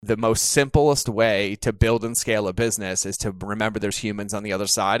The most simplest way to build and scale a business is to remember there's humans on the other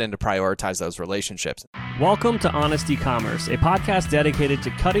side and to prioritize those relationships. Welcome to Honest E-Commerce, a podcast dedicated to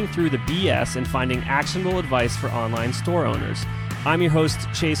cutting through the BS and finding actionable advice for online store owners. I'm your host,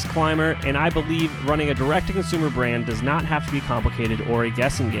 Chase Clymer, and I believe running a direct-to-consumer brand does not have to be complicated or a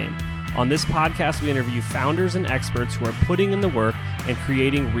guessing game. On this podcast, we interview founders and experts who are putting in the work and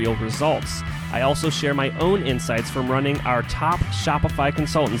creating real results. I also share my own insights from running our top Shopify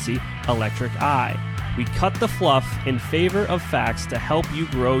consultancy, Electric Eye. We cut the fluff in favor of facts to help you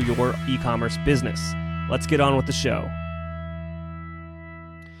grow your e-commerce business. Let's get on with the show.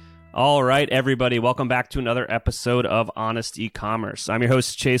 All right, everybody, welcome back to another episode of Honest E-Commerce. I'm your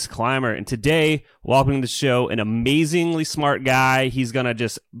host, Chase Clymer, and today, welcome to the show, an amazingly smart guy. He's going to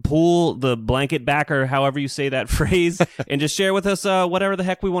just pull the blanket back, or however you say that phrase, and just share with us whatever the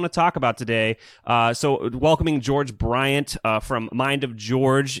heck we want to talk about today. So welcoming George Bryant from Mind of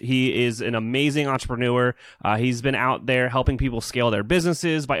George. He is an amazing entrepreneur. He's been out there helping people scale their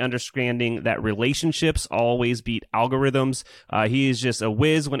businesses by understanding that relationships always beat algorithms. He is just a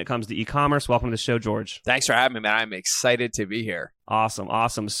whiz when it comes to e-commerce. Welcome to the show, George. Thanks for having me, man. I'm excited to be here.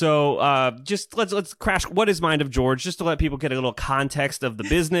 Awesome. So just let's crash. What is Mind of George? Just to let people get a little context of the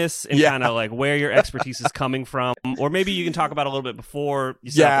business and kind of like where your expertise is coming from, or maybe you can talk about a little bit before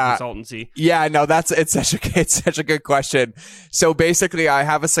you set up the consultancy. Yeah, no, it's such a good question. So basically, I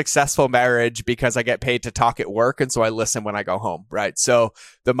have a successful marriage because I get paid to talk at work, and so I listen when I go home. Right. So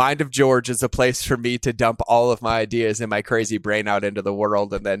the Mind of George is a place for me to dump all of my ideas and my crazy brain out into the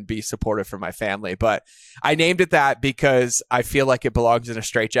world, and then be supportive for my family. But I named it that because I feel like it belongs in a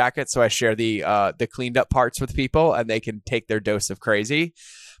straitjacket, so I share the cleaned up parts with people, and they can take their dose of crazy.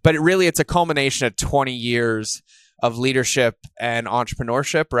 But it's a culmination of 20 years of leadership and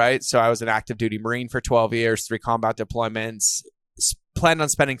entrepreneurship, right? So I was an active duty Marine for 12 years, 3 combat deployments, planned on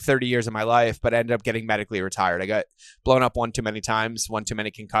spending 30 years of my life, but ended up getting medically retired. I got blown up one too many times, one too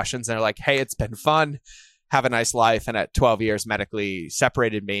many concussions, and they're like, hey, it's been fun, have a nice life. And at 12 years, medically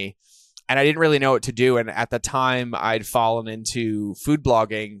separated me. And I didn't really know what to do. And at the time, I'd fallen into food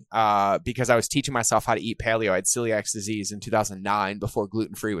blogging because I was teaching myself how to eat paleo. I had celiac disease in 2009 before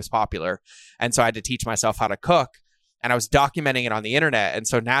gluten-free was popular. And so I had to teach myself how to cook. And I was documenting it on the internet. And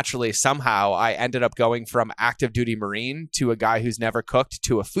so naturally, somehow, I ended up going from active duty Marine to a guy who's never cooked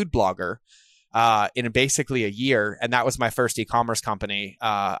to a food blogger in basically a year. And that was my first e-commerce company.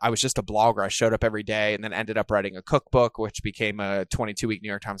 I was just a blogger. I showed up every day and then ended up writing a cookbook, which became a 22-week New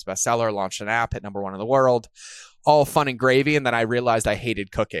York Times bestseller, launched an app, hit #1 in the world. All fun and gravy. And then I realized I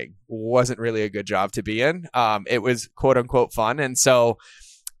hated cooking. Wasn't really a good job to be in. It was quote unquote fun. And so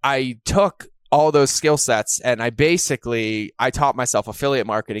I took all those skill sets and I taught myself affiliate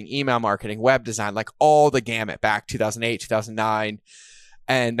marketing, email marketing, web design, like all the gamut back 2008, 2009.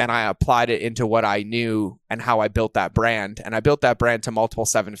 And then I applied it into what I knew and how I built that brand. And I built that brand to multiple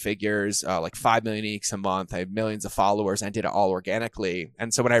 7 figures, like 5 million uniques a month. I had millions of followers and did it all organically.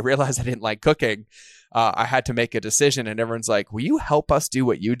 And so when I realized I didn't like cooking, I had to make a decision. And everyone's like, will you help us do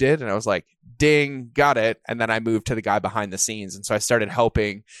what you did? And I was like, ding, got it. And then I moved to the guy behind the scenes. And so I started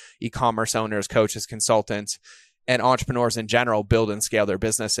helping e-commerce owners, coaches, consultants, and entrepreneurs in general build and scale their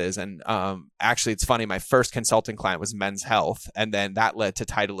businesses. And actually, it's funny, my first consulting client was Men's Health. And then that led to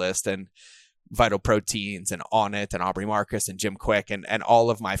Titleist and Vital Proteins and Onnit and Aubrey Marcus and Jim Quick and all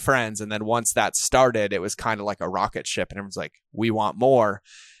of my friends. And then once that started, it was kind of like a rocket ship. And everyone's like, we want more.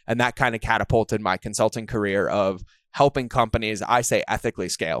 And that kind of catapulted my consulting career of helping companies, I say, ethically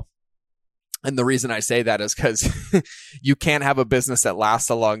scale. And the reason I say that is because you can't have a business that lasts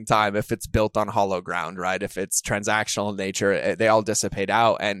a long time if it's built on hollow ground, right? If it's transactional in nature, they all dissipate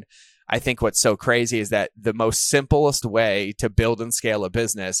out. And I think what's so crazy is that the most simplest way to build and scale a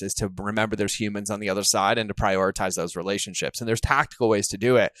business is to remember there's humans on the other side and to prioritize those relationships. And there's tactical ways to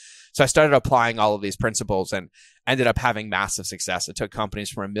do it. So I started applying all of these principles and ended up having massive success. It took companies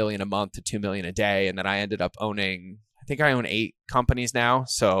from $1 million a month to $2 million a day. And then I ended up owning, I think I own 8 companies now.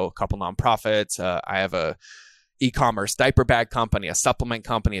 So a couple nonprofits. I have a e-commerce diaper bag company, a supplement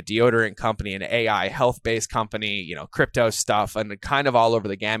company, a deodorant company, an AI health-based company, crypto stuff, and kind of all over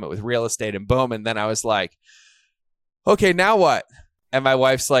the gamut with real estate and boom. And then I was like, okay, now what? And my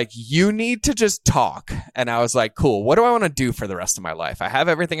wife's like, you need to just talk. And I was like, cool. What do I want to do for the rest of my life? I have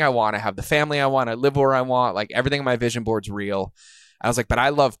everything I want. I have the family I want. I live where I want. Like everything on my vision board's real. I was like, but I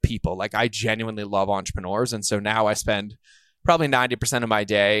love people. Like I genuinely love entrepreneurs. And so now I spend probably 90% of my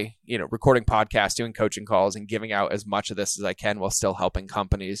day, recording podcasts, doing coaching calls, and giving out as much of this as I can while still helping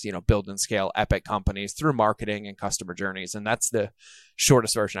companies, build and scale epic companies through marketing and customer journeys. And that's the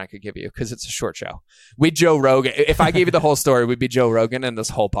shortest version I could give you because it's a short show. We'd Joe Rogan. If I gave you the whole story, we'd be Joe Rogan in this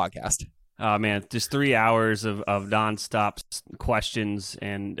whole podcast. Oh man, just 3 hours of nonstop questions,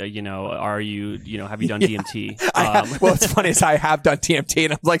 and have you done DMT? Well, it's funny is I have done DMT,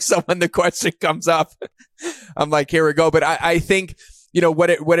 and I'm like, so when the question comes up, I'm like, here we go. But I think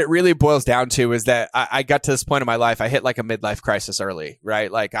what it really boils down to is that I got to this point in my life, I hit like a midlife crisis early,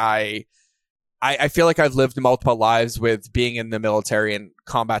 right? Like I feel like I've lived multiple lives with being in the military and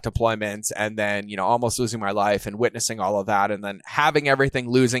combat deployments and then, almost losing my life and witnessing all of that and then having everything,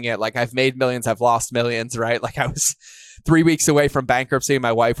 losing it. Like I've made millions, I've lost millions, right? Like I was 3 weeks away from bankruptcy.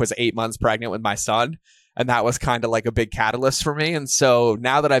 My wife was 8 months pregnant with my son. And that was kind of like a big catalyst for me. And so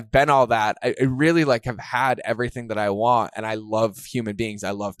now that I've been all that, I really have had everything that I want. And I love human beings.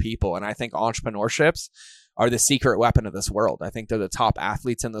 I love people. And I think entrepreneurships are the secret weapon of this world. I think they're the top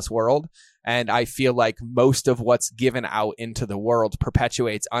athletes in this world. And I feel like most of what's given out into the world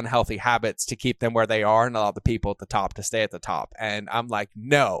perpetuates unhealthy habits to keep them where they are and allow the people at the top to stay at the top. And I'm like,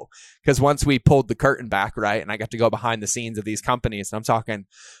 no, because once we pulled the curtain back, right, and I got to go behind the scenes of these companies, and I'm talking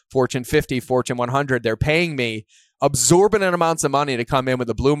Fortune 50, Fortune 100, they're paying me absorbent amounts of money to come in with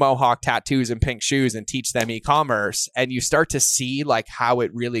a blue mohawk, tattoos, and pink shoes and teach them e-commerce. And you start to see how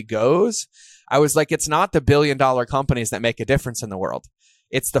it really goes. I was like, it's not the $1 billion companies that make a difference in the world.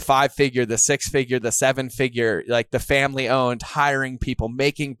 It's the 5-figure, the 6-figure, the 7-figure, the family owned, hiring people,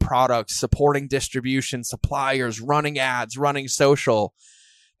 making products, supporting distribution, suppliers, running ads, running social,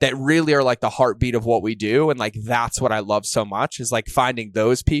 that really are the heartbeat of what we do. And that's what I love so much is finding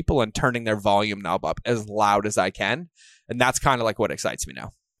those people and turning their volume knob up as loud as I can. And that's kind of what excites me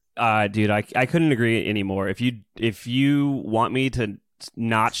now. Dude, I couldn't agree anymore. If you want me to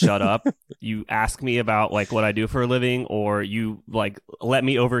not shut up, you ask me about what I do for a living, or you let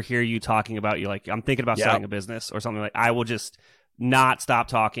me overhear you talking about I'm thinking about starting a business or something, I will just not stop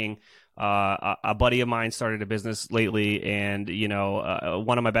talking. A buddy of mine started a business lately, and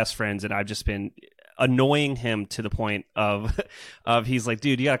one of my best friends, and I've just been annoying him to the point of he's like,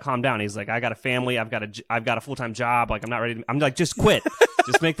 dude, you gotta calm down. He's like, I got a family, I've got a full-time job, I'm not ready I'm like, just quit.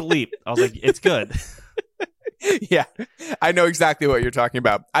 Just make the leap. I was like, it's good. Yeah, I know exactly what you're talking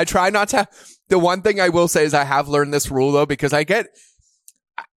about. I try not to. The one thing I will say is I have learned this rule, though, because I get,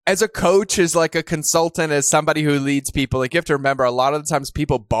 as a coach, as a consultant, as somebody who leads people, you have to remember a lot of the times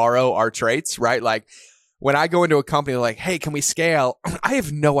people borrow our traits, right? When I go into a company, they're like, hey, can we scale? I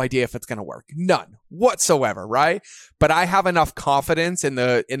have no idea if it's going to work. None whatsoever, right? But I have enough confidence in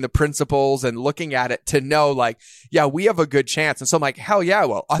the principles and looking at it to know yeah, we have a good chance. And so I'm like, hell yeah,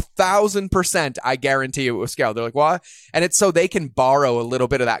 well, 1,000% I guarantee it will scale. They're like, what? And it's so they can borrow a little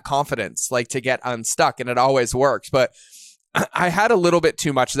bit of that confidence, to get unstuck, and it always works. But I had a little bit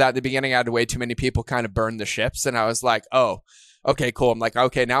too much of that at the beginning. I had way too many people kind of burn the ships. And I was like, oh, okay, cool. I'm like,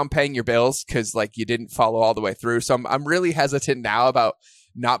 okay, now I'm paying your bills because you didn't follow all the way through. So I'm really hesitant now about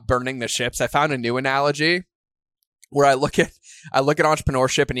not burning the ships. I found a new analogy where I look at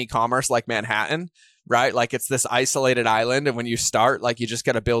entrepreneurship and e-commerce like Manhattan, right? It's this isolated island. And when you start, you just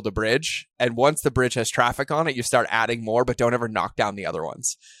got to build a bridge. And once the bridge has traffic on it, you start adding more, but don't ever knock down the other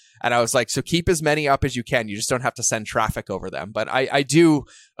ones. And I was like, so keep as many up as you can. You just don't have to send traffic over them. But I do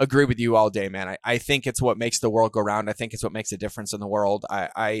agree with you all day, man. I think it's what makes the world go round. I think it's what makes a difference in the world.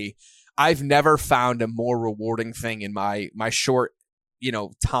 I've never found a more rewarding thing in my short,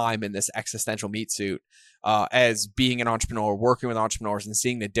 time in this existential meat suit as being an entrepreneur, working with entrepreneurs and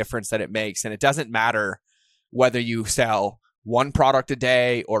seeing the difference that it makes. And it doesn't matter whether you sell one product a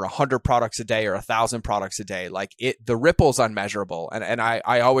day or 100 products a day or 1,000 products a day. The ripple's unmeasurable. And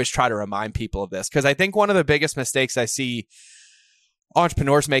I always try to remind people of this because I think one of the biggest mistakes I see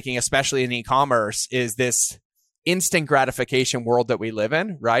entrepreneurs making, especially in e-commerce, is this instant gratification world that we live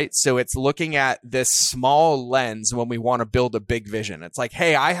in, right? So it's looking at this small lens when we want to build a big vision. It's like,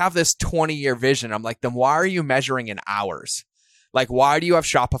 hey, I have this 20-year vision. I'm like, then why are you measuring in hours? Why do you have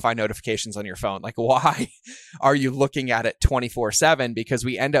Shopify notifications on your phone? Why are you looking at it 24/7? Because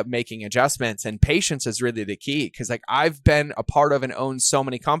we end up making adjustments, and patience is really the key. Because I've been a part of and owned so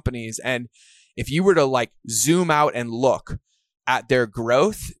many companies. And if you were to zoom out and look at their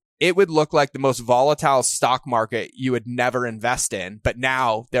growth, it would look like the most volatile stock market you would never invest in. But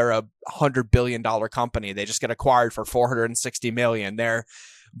now they're a $100 billion company. They just get acquired for $460 million. They're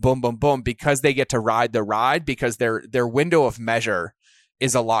boom, boom, boom, because they get to ride the ride, because their window of measure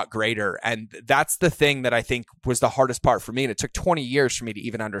is a lot greater. And that's the thing that I think was the hardest part for me. And it took 20 years for me to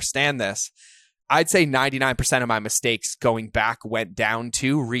even understand this. I'd say 99% of my mistakes going back went down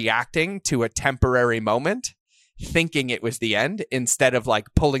to reacting to a temporary moment, thinking it was the end, instead of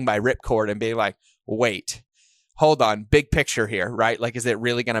like pulling my ripcord and being like, wait, hold on, big picture here, right? Like, is it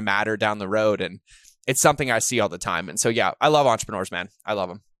really going to matter down the road? And it's something I see all the time. And so, yeah, I love entrepreneurs, man. I love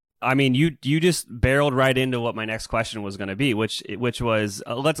them. I mean, you just barreled right into what my next question was going to be, which was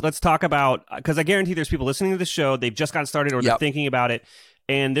let's talk about, because I guarantee there's people listening to the show, they've just gotten started or they're thinking about it,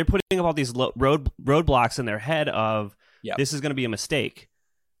 and they're putting up all these roadblocks in their head of this is going to be a mistake.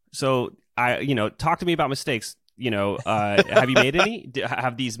 So talk to me about mistakes. Have you made any?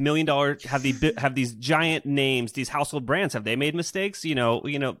 Have these $1 million, have these giant names, these household brands, have they made mistakes? How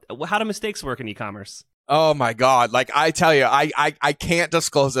do mistakes work in e-commerce? Oh my God. Like I tell you, I can't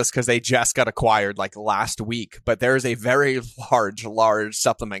disclose this because they just got acquired like last week, but there is a very large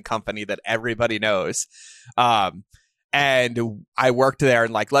supplement company that everybody knows. And I worked there,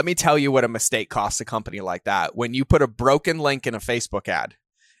 and like, let me tell you what a mistake costs a company like that. When you put a broken link in a Facebook ad,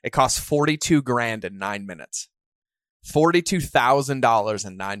 it costs $42,000 in 9 minutes. $42,000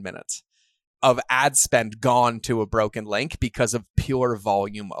 in 9 minutes of ad spend gone to a broken link because of pure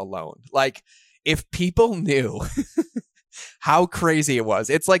volume alone. Like, if people knew how crazy it was,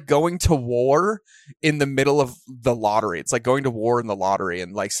 it's like going to war in the middle of the lottery. It's like going to war in the lottery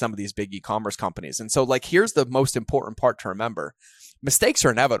and like some of these big e-commerce companies. And so like, here's the most important part to remember. Mistakes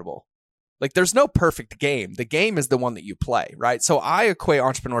are inevitable. Like, there's no perfect game. The game is the one that you play, right? So I equate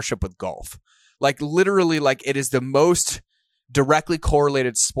entrepreneurship with golf. Like, literally, like, it is the most directly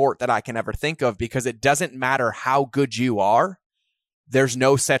correlated sport that I can ever think of, because it doesn't matter how good you are. There's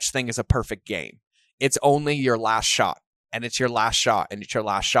no such thing as a perfect game. It's only your last shot, and it's your last shot, and it's your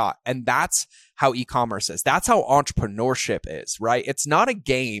last shot. And that's how e-commerce is. That's how entrepreneurship is, right? It's not a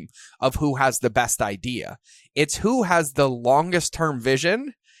game of who has the best idea. It's who has the longest term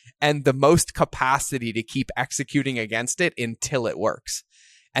vision and the most capacity to keep executing against it until it works.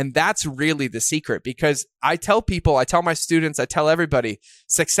 And that's really the secret, because I tell people, I tell my students, I tell everybody,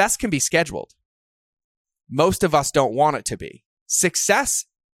 success can be scheduled. Most of us don't want it to be. Success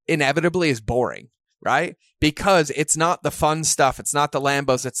inevitably is boring, right? Because it's not the fun stuff. It's not the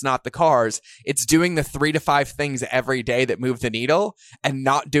Lambos. It's not the cars. It's doing the 3 to 5 things every day that move the needle, and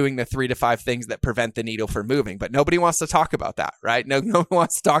not doing the 3 to 5 things that prevent the needle from moving. But nobody wants to talk about that, right? No one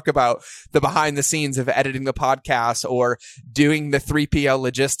wants to talk about the behind the scenes of editing the podcast, or doing the 3PL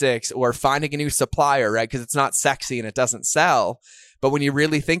logistics, or finding a new supplier, right? Because it's not sexy and it doesn't sell. But when you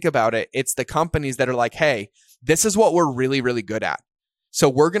really think about it, it's the companies that are like, hey, this is what we're really, really good at. So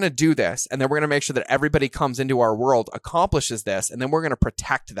we're going to do this, and then we're going to make sure that everybody comes into our world, accomplishes this, and then we're going to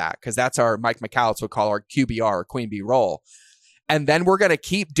protect that, because that's our, Mike McCallitz would call our QBR, or Queen Bee role. And then we're going to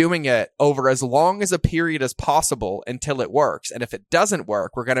keep doing it over as long as a period as possible until it works. And if it doesn't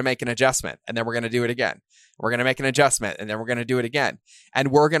work, we're going to make an adjustment, and then we're going to do it again. We're going to make an adjustment, and then we're going to do it again. And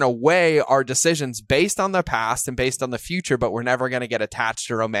we're going to weigh our decisions based on the past and based on the future, but we're never going to get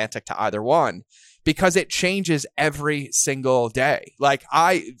attached or romantic to either one, because it changes every single day. Like,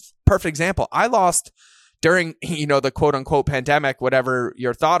 perfect example, I lost during, the quote unquote pandemic, whatever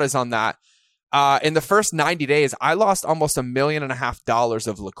your thought is on that. In the first 90 days, I lost almost $1.5 million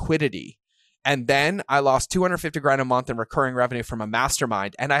of liquidity. And then I lost $250,000 a month in recurring revenue from a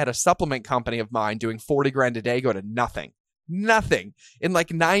mastermind. And I had a supplement company of mine doing $40,000 a day go to nothing in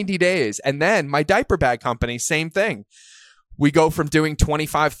like 90 days. And then my diaper bag company, same thing. We go from doing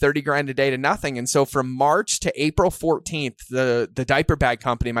 25, 30 grand a day to nothing. And so from March to April 14th, the diaper bag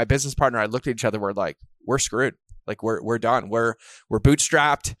company, my business partner, I looked at each other. We're like, we're screwed. Like, we're done. We're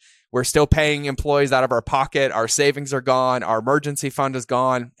bootstrapped. We're still paying employees out of our pocket. Our savings are gone. Our emergency fund is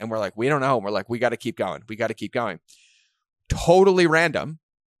gone. And we're like, we don't know. And we're like, we got to keep going. We got to keep going. Totally random.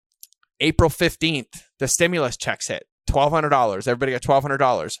 April 15th, the stimulus checks hit. $1,200. Everybody got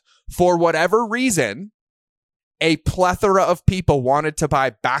 $1,200. For whatever reason, a plethora of people wanted to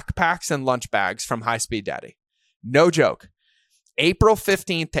buy backpacks and lunch bags from High Speed Daddy. No joke. April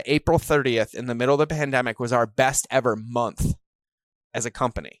 15th to April 30th, in the middle of the pandemic, was our best ever month as a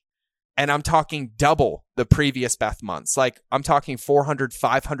company. And I'm talking double the previous best months. Like, I'm talking $400,000,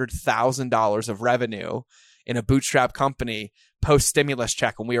 $500,000 of revenue in a bootstrap company post-stimulus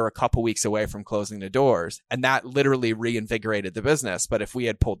check when we were a couple weeks away from closing the doors. And that literally reinvigorated the business. But if we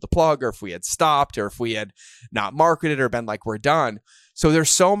had pulled the plug, or if we had stopped, or if we had not marketed, or been like, we're done. So there's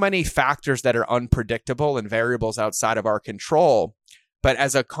so many factors that are unpredictable and variables outside of our control. But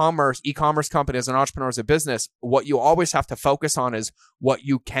as a e-commerce company, as an entrepreneur, as a business, what you always have to focus on is what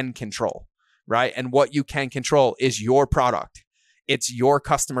you can control, right? And what you can control is your product. It's your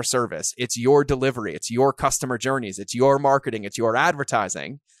customer service. It's your delivery. It's your customer journeys. It's your marketing. It's your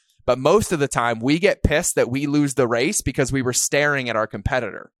advertising. But most of the time we get pissed that we lose the race because we were staring at our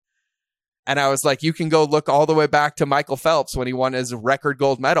competitor. And I was like, you can go look all the way back to Michael Phelps when he won his record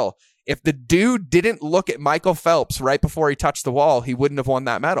gold medal. If the dude didn't look at Michael Phelps right before he touched the wall, he wouldn't have won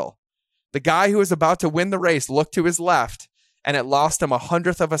that medal. The guy who was about to win the race looked to his left, and it lost him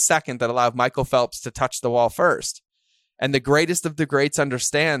 1/100th of a second that allowed Michael Phelps to touch the wall first. And the greatest of the greats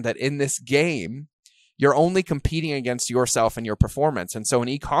understand that in this game, you're only competing against yourself and your performance. And so in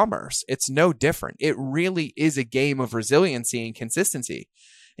e-commerce, it's no different. It really is a game of resiliency and consistency.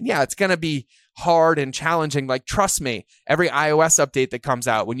 And yeah, it's going to be hard and challenging. Like, trust me, every iOS update that comes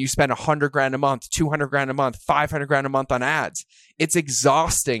out, when you spend $100,000 a month, $200,000 a month, $500,000 a month on ads, it's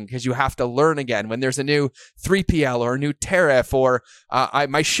exhausting because you have to learn again. When there's a new 3PL or a new tariff, or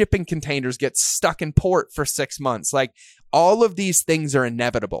my shipping containers get stuck in port for 6 months, like, all of these things are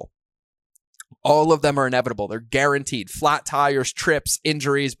inevitable. All of them are inevitable. They're guaranteed. Flat tires, trips,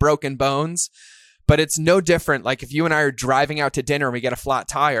 injuries, broken bones. But it's no different. Like, if you and I are driving out to dinner and we get a flat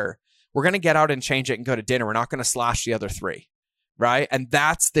tire, we're going to get out and change it and go to dinner. We're not going to slash the other 3, right? And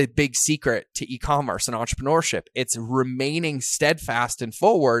that's the big secret to e-commerce and entrepreneurship. It's remaining steadfast and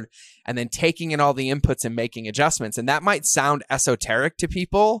forward, and then taking in all the inputs and making adjustments. And that might sound esoteric to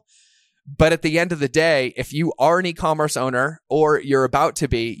people, but at the end of the day, if you are an e-commerce owner, or you're about to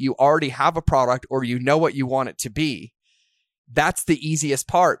be, you already have a product, or you know what you want it to be. That's the easiest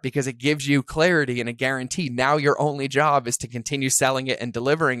part, because it gives you clarity and a guarantee. Now your only job is to continue selling it and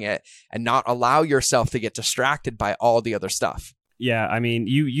delivering it, and not allow yourself to get distracted by all the other stuff. Yeah, I mean,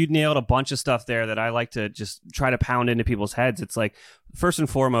 you nailed a bunch of stuff there that I like to just try to pound into people's heads. It's like, first and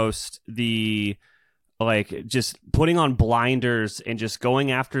foremost, just putting on blinders and just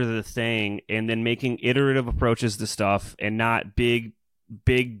going after the thing, and then making iterative approaches to stuff, and not big,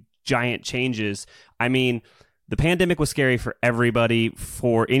 giant changes. I mean, the pandemic was scary for everybody,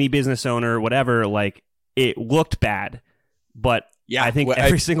 for any business owner, whatever. Like, it looked bad, but yeah, I think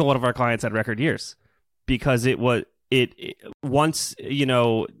every single one of our clients had record years, because once,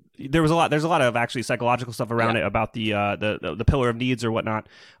 there's a lot of actually psychological stuff around it about the pillar of needs or whatnot.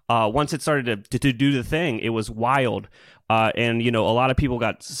 Once it started to do the thing, it was wild. And, a lot of people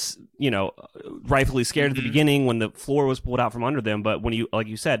got, rightfully scared at the beginning when the floor was pulled out from under them. But when you, like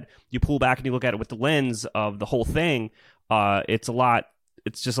you said, you pull back and you look at it with the lens of the whole thing, it's a lot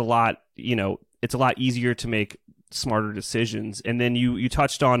easier to make smarter decisions. And then you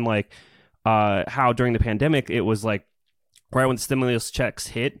touched on how during the pandemic, it was like right when the stimulus checks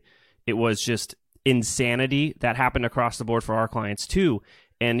hit, it was just insanity that happened across the board for our clients too.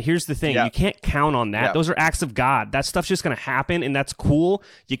 And here's the thing, you can't count on that. Those are acts of God. That stuff's just going to happen, and that's cool.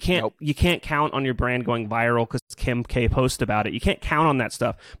 You can't count on your brand going viral because Kim K posted about it. You can't count on that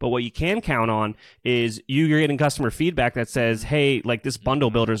stuff. But what you can count on is you're getting customer feedback that says, hey, like, this bundle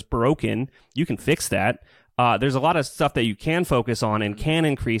builder's broken. You can fix that. There's a lot of stuff that you can focus on and can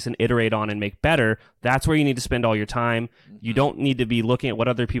increase and iterate on and make better. That's where you need to spend all your time. You don't need to be looking at what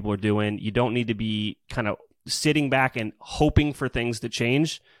other people are doing. You don't need to be kind of sitting back and hoping for things to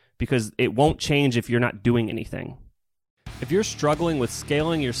change, because it won't change if you're not doing anything. If you're struggling with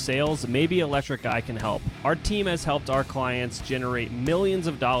scaling your sales, maybe Electric Eye can help. Our team has helped our clients generate millions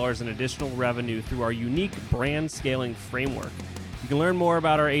of dollars in additional revenue through our unique brand scaling framework. You can learn more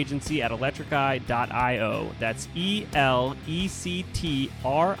about our agency at electriceye.io. That's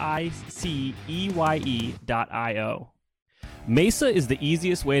electriceye.io. Mesa is the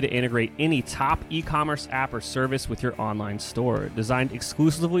easiest way to integrate any top e-commerce app or service with your online store. Designed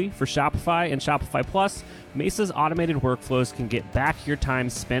exclusively for Shopify and Shopify Plus, Mesa's automated workflows can get back your time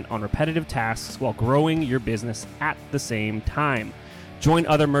spent on repetitive tasks while growing your business at the same time. Join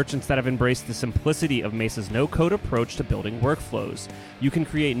other merchants that have embraced the simplicity of Mesa's no-code approach to building workflows. You can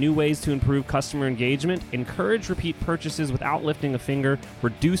create new ways to improve customer engagement, encourage repeat purchases without lifting a finger,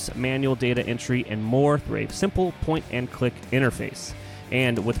 reduce manual data entry, and more through a simple point-and-click interface.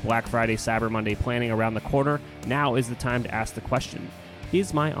 And with Black Friday, Cyber Monday planning around the corner, now is the time to ask the question,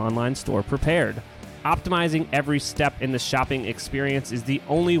 is my online store prepared? Optimizing every step in the shopping experience is the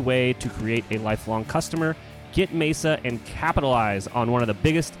only way to create a lifelong customer. Get Mesa and capitalize on one of the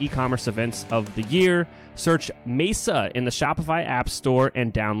biggest e-commerce events of the year. Search Mesa in the Shopify App Store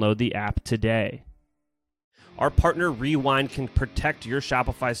and download the app today. Our partner Rewind can protect your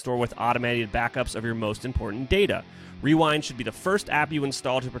Shopify store with automated backups of your most important data. Rewind should be the first app you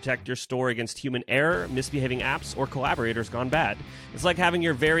install to protect your store against human error, misbehaving apps, or collaborators gone bad. It's like having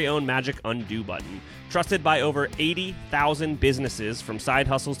your very own magic undo button. Trusted by over 80,000 businesses, from side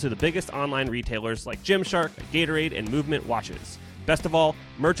hustles to the biggest online retailers like Gymshark, Gatorade, and Movement Watches. Best of all,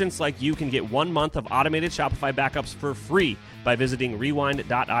 merchants like you can get 1 month of automated Shopify backups for free by visiting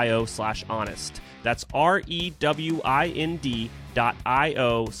rewind.io/honest. That's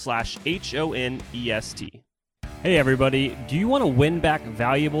rewind.io/honest. Hey everybody, do you want to win back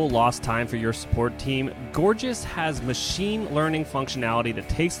valuable lost time for your support team? Gorgeous has machine learning functionality that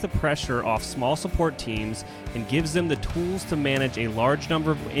takes the pressure off small support teams and gives them the tools to manage a large number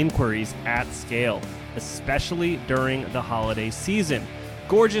of inquiries at scale, especially during the holiday season.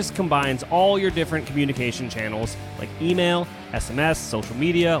 Gorgeous combines all your different communication channels like email, SMS, social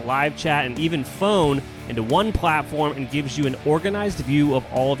media, live chat, and even phone into one platform and gives you an organized view of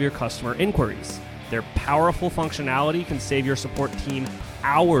all of your customer inquiries. Their powerful functionality can save your support team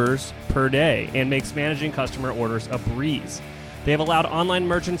hours per day and makes managing customer orders a breeze. They have allowed online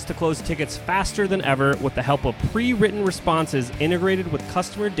merchants to close tickets faster than ever with the help of pre-written responses integrated with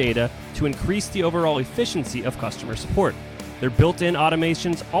customer data to increase the overall efficiency of customer support. Their built-in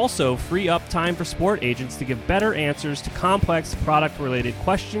automations also free up time for support agents to give better answers to complex product-related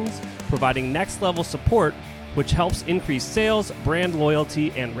questions, providing next-level support, which helps increase sales, brand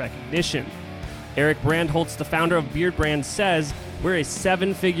loyalty, and recognition. Eric Brandholtz, the founder of Beard Brand, says, "We're a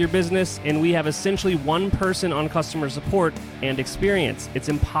 7-figure business, and we have essentially one person on customer support and experience. It's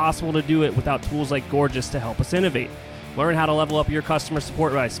impossible to do it without tools like Gorgeous to help us innovate." Learn how to level up your customer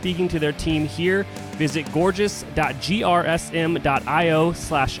support by speaking to their team here. Visit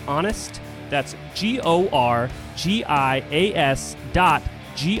gorgeous.grsm.io/honest. That's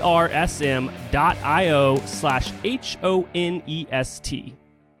gorgias.grsm.io/honest.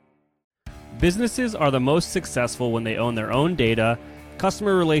 Businesses are the most successful when they own their own data,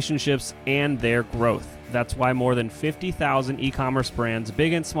 customer relationships, and their growth. That's why more than 50,000 e-commerce brands,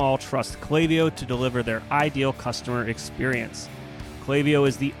 big and small, trust Klaviyo to deliver their ideal customer experience. Klaviyo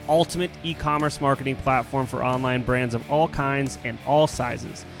is the ultimate e-commerce marketing platform for online brands of all kinds and all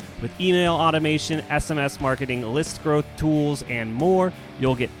sizes. With email automation, SMS marketing, list growth tools, and more,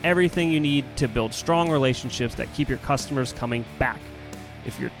 you'll get everything you need to build strong relationships that keep your customers coming back.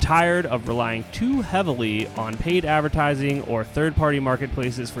 If you're tired of relying too heavily on paid advertising or third-party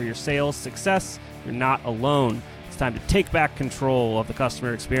marketplaces for your sales success, you're not alone. It's time to take back control of the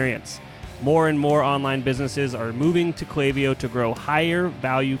customer experience. More and more online businesses are moving to Klaviyo to grow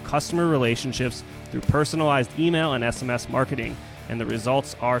higher-value customer relationships through personalized email and SMS marketing, and the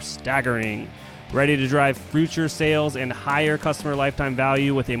results are staggering. Ready to drive future sales and higher customer lifetime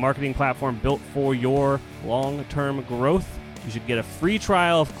value with a marketing platform built for your long-term growth? You should get a free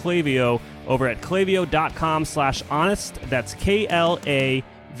trial of Klaviyo over at klaviyo.com/honest. That's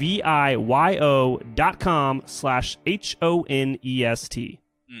KLAVIYO.com/HONEST.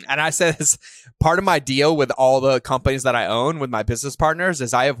 And I said this, part of my deal with all the companies that I own with my business partners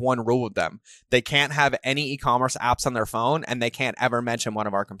is I have one rule with them. They can't have any e-commerce apps on their phone, and they can't ever mention one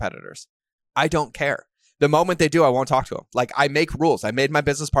of our competitors. I don't care. The moment they do, I won't talk to them. Like, I make rules. I made my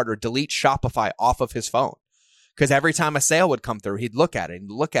business partner delete Shopify off of his phone. Because every time a sale would come through, he'd look at it and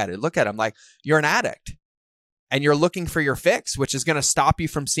look at it. I'm like, you're an addict and you're looking for your fix, which is going to stop you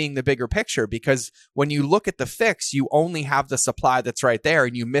from seeing the bigger picture. Because when you look at the fix, you only have the supply that's right there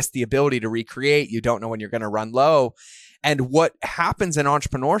and you miss the ability to recreate. You don't know when you're going to run low. And what happens in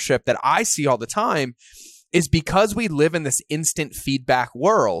entrepreneurship that I see all the time is because we live in this instant feedback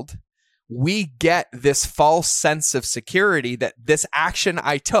world, we get this false sense of security that this action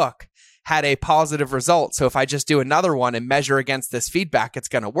I took had a positive result. So if I just do another one and measure against this feedback, it's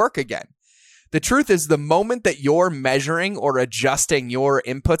going to work again. The truth is, the moment that you're measuring or adjusting your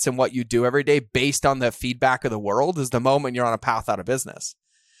inputs and what you do every day based on the feedback of the world is the moment you're on a path out of business.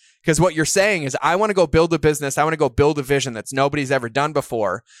 Because what you're saying is, I want to go build a business. I want to go build a vision that's nobody's ever done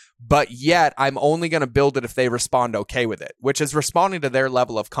before. But yet I'm only going to build it if they respond okay with it, which is responding to their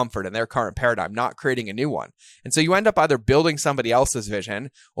level of comfort and their current paradigm, not creating a new one. And so you end up either building somebody else's vision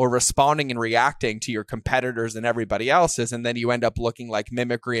or responding and reacting to your competitors and everybody else's. And then you end up looking like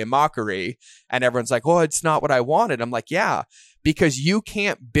mimicry and mockery. And everyone's like, oh, it's not what I wanted. I'm like, yeah, because you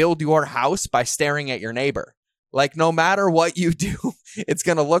can't build your house by staring at your neighbor. Like, no matter what you do, it's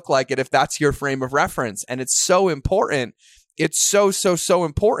going to look like it if that's your frame of reference. And it's so important. It's so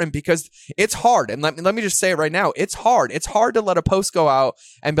important because it's hard. And let me just say it right now. It's hard. It's hard to let a post go out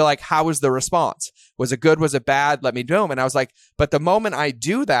and be like, how was the response? Was it good? Was it bad? Let me know. And I was like, but the moment I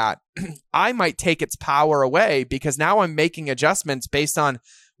do that, I might take its power away because now I'm making adjustments based on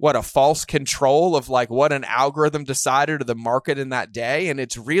what a false control of like what an algorithm decided or the market in that day. And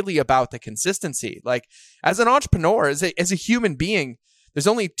it's really about the consistency. Like, as an entrepreneur, as a human being, there's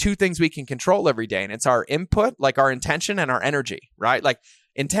only two things we can control every day. And it's our input, like our intention, and our energy, right? Like,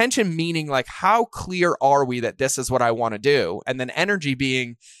 Intention meaning like, how clear are we that this is what I want to do? And then energy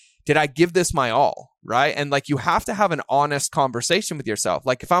being, did I give this my all? Right. And like, you have to have an honest conversation with yourself.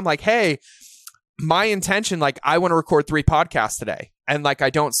 Like if I'm like, hey, my intention, like I want to record 3 podcasts today, and like I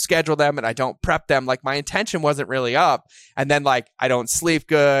don't schedule them and I don't prep them, like my intention wasn't really up. And then like I don't sleep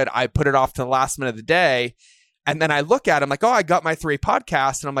good. I put it off to the last minute of the day. And then I look at them like, oh, I got my 3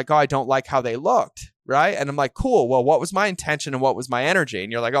 podcasts, and I'm like, oh, I don't like how they looked. Right. And I'm like, cool. Well, what was my intention and what was my energy?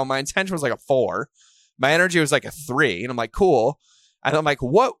 And you're like, oh, my intention was like a 4. My energy was like a 3. And I'm like, cool. And I'm like,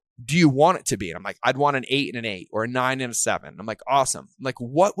 what do you want it to be? And I'm like, I'd want an 8 and an 8 or a 9 and a 7. I'm like, awesome. I'm like,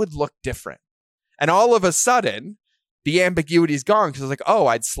 what would look different? And all of a sudden, the ambiguity is gone, because I was like, oh,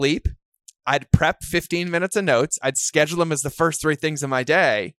 I'd sleep. I'd prep 15 minutes of notes. I'd schedule them as the first 3 things of my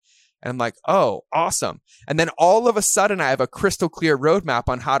day. And I'm like, oh, awesome. And then all of a sudden, I have a crystal clear roadmap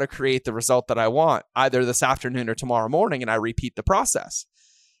on how to create the result that I want, either this afternoon or tomorrow morning, and I repeat the process.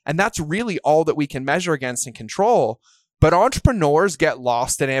 And that's really all that we can measure against and control. But entrepreneurs get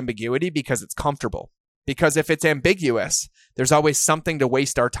lost in ambiguity because it's comfortable. Because if it's ambiguous, there's always something to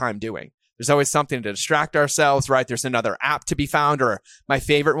waste our time doing. There's always something to distract ourselves, right? There's another app to be found, or my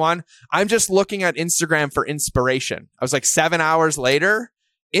favorite one. I'm just looking at Instagram for inspiration. I was like 7 hours later,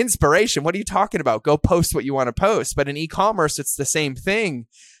 inspiration. What are you talking about? Go post what you want to post. But in e-commerce, it's the same thing,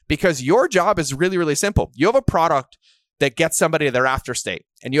 because your job is really, really simple. You have a product that gets somebody to their after state,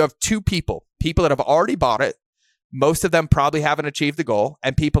 and you have 2 people that have already bought it. Most of them probably haven't achieved the goal,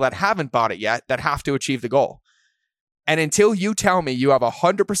 and people that haven't bought it yet that have to achieve the goal. And until you tell me you have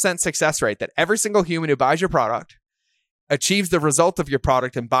 100% success rate that every single human who buys your product achieves the result of your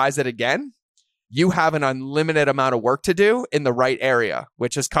product and buys it again, you have an unlimited amount of work to do in the right area,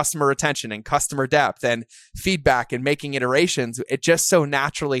 which is customer retention and customer depth and feedback and making iterations. It just so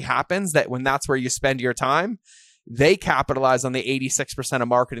naturally happens that when that's where you spend your time, they capitalize on the 86% of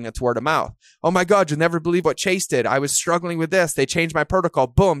marketing that's word of mouth. Oh my God, you'll never believe what Chase did. I was struggling with this. They changed my protocol.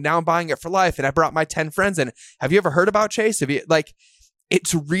 Boom. Now I'm buying it for life. And I brought my 10 friends in. Have you ever heard about Chase? Have you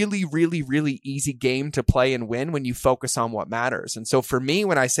it's really, really, really easy game to play and win when you focus on what matters. And so for me,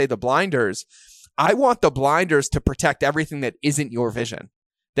 when I say the blinders, I want the blinders to protect everything that isn't your vision,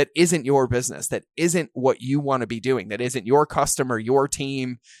 that isn't your business, that isn't what you want to be doing, that isn't your customer, your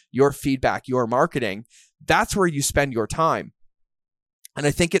team, your feedback, your marketing. That's where you spend your time. And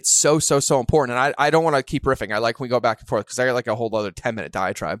I think it's so important. And I don't want to keep riffing. I like when we go back and forth, because I got like a whole other 10-minute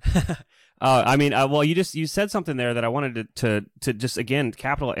diatribe. Well, you said something there that I wanted to just again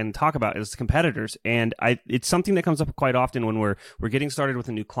capital and talk about is competitors, and it's something that comes up quite often when we're getting started with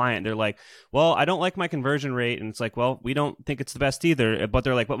a new client. They're like, well, I don't like my conversion rate, and it's like, well, we don't think it's the best either, but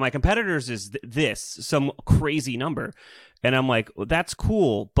they're like, but my competitors is some crazy number, and I'm like, well, that's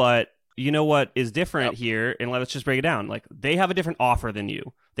cool, but you know what is different here? And let's just break it down. Like, they have a different offer than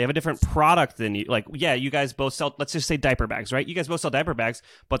you. They have a different product than you. Like, yeah, you guys both sell, let's just say diaper bags, right? You guys both sell diaper bags,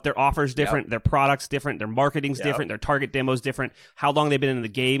 but their offer's different, their product's different, their marketing's different, their target demo's different, how long they've been in the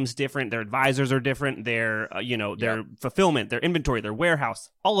game's different, their advisors are different, their their fulfillment, their inventory, their warehouse,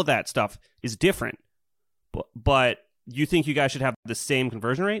 all of that stuff is different. But you think you guys should have the same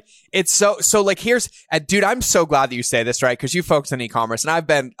conversion rate? It's so like, here's, dude, I'm so glad that you say this, right? Because you focus on e-commerce,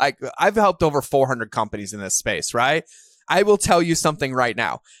 and I've helped over 400 companies in this space, right? I will tell you something right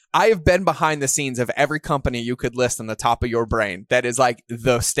now. I have been behind the scenes of every company you could list on the top of your brain that is like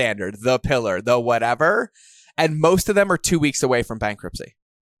the standard, the pillar, the whatever. And most of them are 2 weeks away from bankruptcy.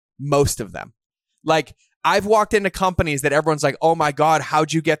 Most of them. Like, I've walked into companies that everyone's like, oh my God,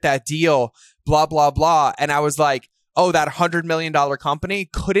 how'd you get that deal? Blah, blah, blah. And I was like, oh, that $100 million company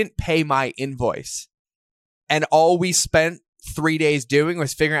couldn't pay my invoice. And all we spent 3 days doing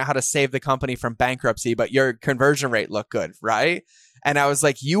was figuring out how to save the company from bankruptcy, but your conversion rate looked good, right? And I was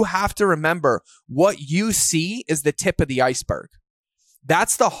like, you have to remember, what you see is the tip of the iceberg.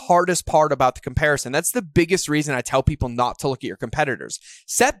 That's the hardest part about the comparison. That's the biggest reason I tell people not to look at your competitors.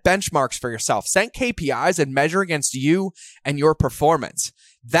 Set benchmarks for yourself. Set KPIs and measure against you and your performance.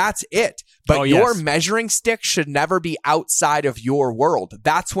 That's it. But your measuring stick should never be outside of your world.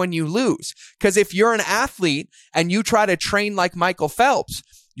 That's when you lose. Because if you're an athlete and you try to train like Michael Phelps,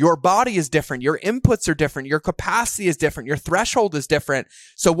 your body is different. Your inputs are different. Your capacity is different. Your threshold is different.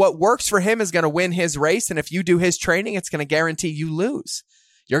 So what works for him is going to win his race. And if you do his training, it's going to guarantee you lose.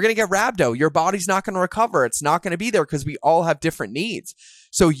 You're going to get rhabdo. Your body's not going to recover. It's not going to be there because we all have different needs.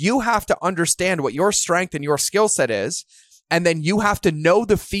 So you have to understand what your strength and your skill set is. And then you have to know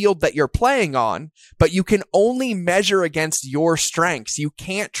the field that you're playing on, but you can only measure against your strengths. You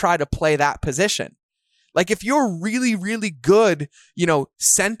can't try to play that position. Like if you're really, really good,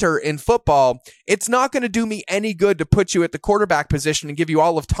 center in football, it's not going to do me any good to put you at the quarterback position and give you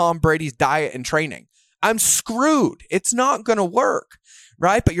all of Tom Brady's diet and training. I'm screwed. It's not going to work,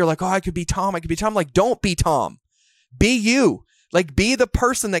 right? But you're like, oh, I could be Tom. Like, don't be Tom. Be you. Like, be the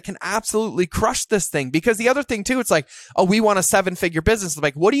person that can absolutely crush this thing. Because the other thing too, it's like, oh, we want a 7-figure business. I'm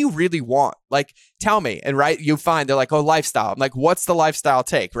like, what do you really want? Like, tell me. And right, you find they're like, oh, lifestyle. I'm like, what's the lifestyle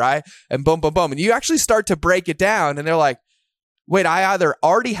take, right? And boom, boom, boom. And you actually start to break it down and they're like, wait, I either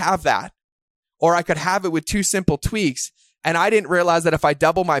already have that or I could have it with 2 simple tweaks. And I didn't realize that if I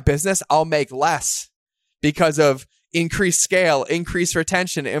double my business, I'll make less because of increased scale, increased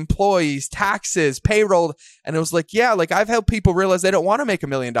retention, employees, taxes, payroll. And it was like, yeah, like I've helped people realize they don't want to make $1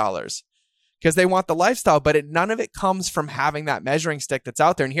 million because they want the lifestyle, but none of it comes from having that measuring stick that's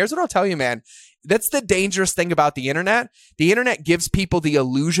out there. And here's what I'll tell you, man. That's the dangerous thing about the internet. The internet gives people the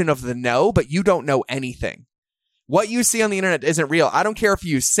illusion of the know, but you don't know anything. What you see on the internet isn't real. I don't care if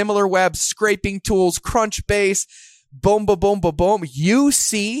you use SimilarWeb, scraping tools, Crunchbase, boom, boom, boom, boom, boom. You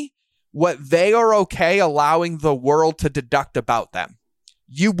see what they are okay allowing the world to deduct about them.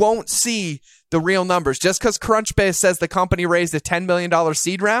 You won't see the real numbers. Just because Crunchbase says the company raised a $10 million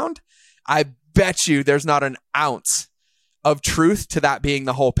seed round, I bet you there's not an ounce of truth to that being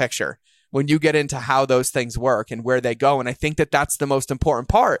the whole picture when you get into how those things work and where they go. And I think that that's the most important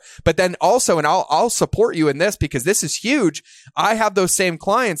part. But then also, and I'll support you in this because this is huge. I have those same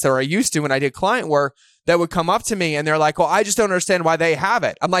clients, or I used to when I did client work, that would come up to me and they're like, well, I just don't understand why they have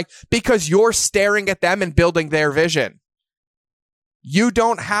it. I'm like, because you're staring at them and building their vision. You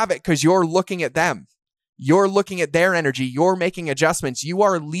don't have it because you're looking at them. You're looking at their energy. You're making adjustments. You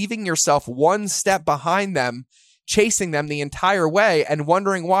are leaving yourself one step behind them, chasing them the entire way and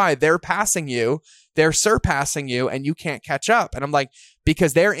wondering why they're passing you, they're surpassing you, and you can't catch up. And I'm like,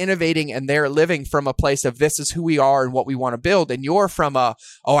 because they're innovating and they're living from a place of this is who we are and what we want to build. And you're from I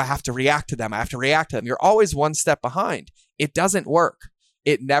have to react to them. You're always one step behind. It doesn't work.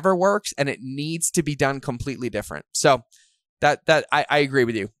 It never works, and it needs to be done completely different. So I agree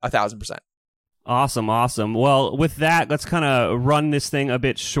with you 1,000%. Awesome. Well, with that, let's kind of run this thing a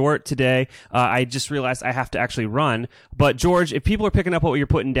bit short today. I just realized I have to actually run. But George, if people are picking up what you're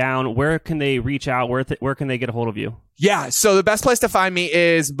putting down, where can they reach out? Where can they get a hold of you? Yeah. So the best place to find me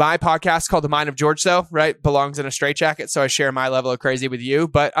is my podcast called The Mind of George, right? Belongs in a straitjacket. So I share my level of crazy with you.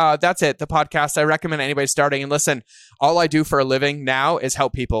 But that's it. The podcast, I recommend anybody starting. And listen, all I do for a living now is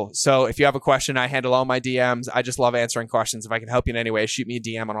help people. So if you have a question, I handle all my DMs. I just love answering questions. If I can help you in any way, shoot me a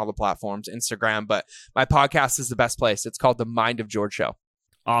DM on all the platforms, Instagram. But my podcast is the best place. It's called The Mind of George Show.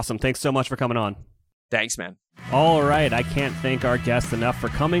 Awesome. Thanks so much for coming on. Thanks, man. All right. I can't thank our guests enough for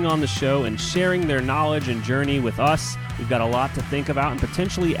coming on the show and sharing their knowledge and journey with us. We've got a lot to think about and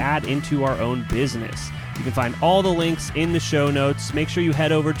potentially add into our own business. You can find all the links in the show notes. Make sure you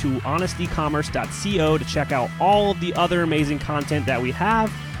head over to honestecommerce.co to check out all of the other amazing content that we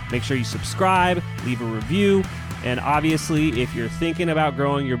have. Make sure you subscribe, leave a review, and obviously, if you're thinking about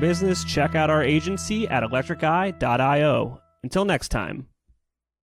growing your business, check out our agency at electriceye.io. Until next time.